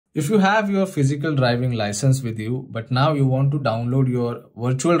If you have your physical driving license with you, but now you want to download your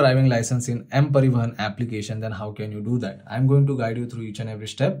virtual driving license in mParivahan application, then how can you do that? I'm going to guide you through each and every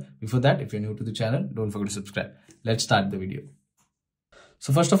step. Before that, if you're new to the channel, don't forget to subscribe. Let's start the video.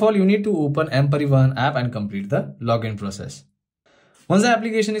 So first of all, you need to open mParivahan app and complete the login process. Once the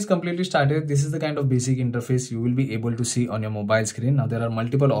application is completely started, this is the kind of basic interface you will be able to see on your mobile screen. Now there are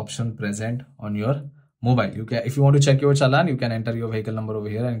multiple options present on your mobile. If you want to check your challan, you can enter your vehicle number over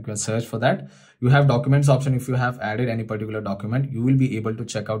here and you can search for that. You have documents option. If you have added any particular document, you will be able to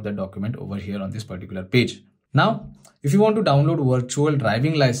check out the document over here on this particular page. Now, if you want to download virtual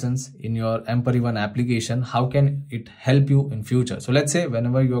driving license in your mParivahan application, how can it help you in future? So let's say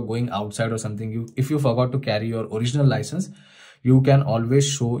whenever you are going outside or something, if you forgot to carry your original license, you can always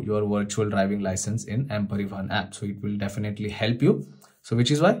show your virtual driving license in mParivahan app. So it will definitely help you. So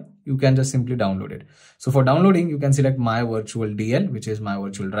which is why you can just simply download it. So for downloading, you can select my virtual DL, which is my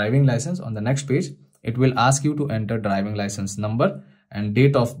virtual driving license. On the next page, it will ask you to enter driving license number and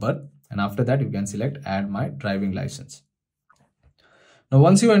date of birth. And after that, you can select add my driving license. Now,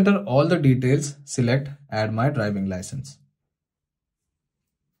 once you enter all the details, select add my driving license.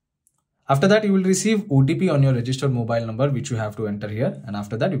 After that, you will receive OTP on your registered mobile number, which you have to enter here. And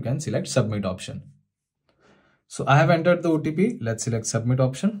after that, you can select submit option. So I have entered the OTP. Let's select submit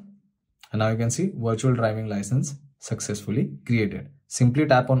option. And now you can see virtual driving license successfully created. Simply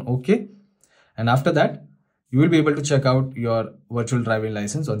tap on OK. And after that, you will be able to check out your virtual driving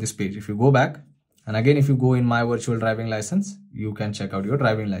license on this page. If you go back and again, if you go in my virtual driving license, you can check out your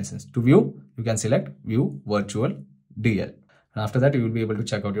driving license. To view, you can select view virtual DL. And after that, you will be able to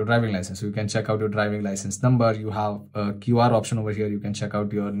check out your driving license. So you can check out your driving license number. You have a QR option over here. You can check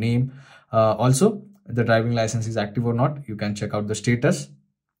out your name. Also, the driving license is active or not. You can check out the status.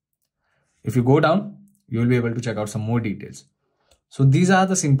 If you go down, you will be able to check out some more details. So these are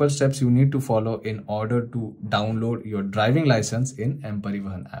the simple steps you need to follow in order to download your driving license in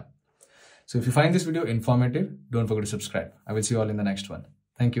mParivahan app. So if you find this video informative, don't forget to subscribe. I will see you all in the next one.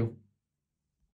 Thank you.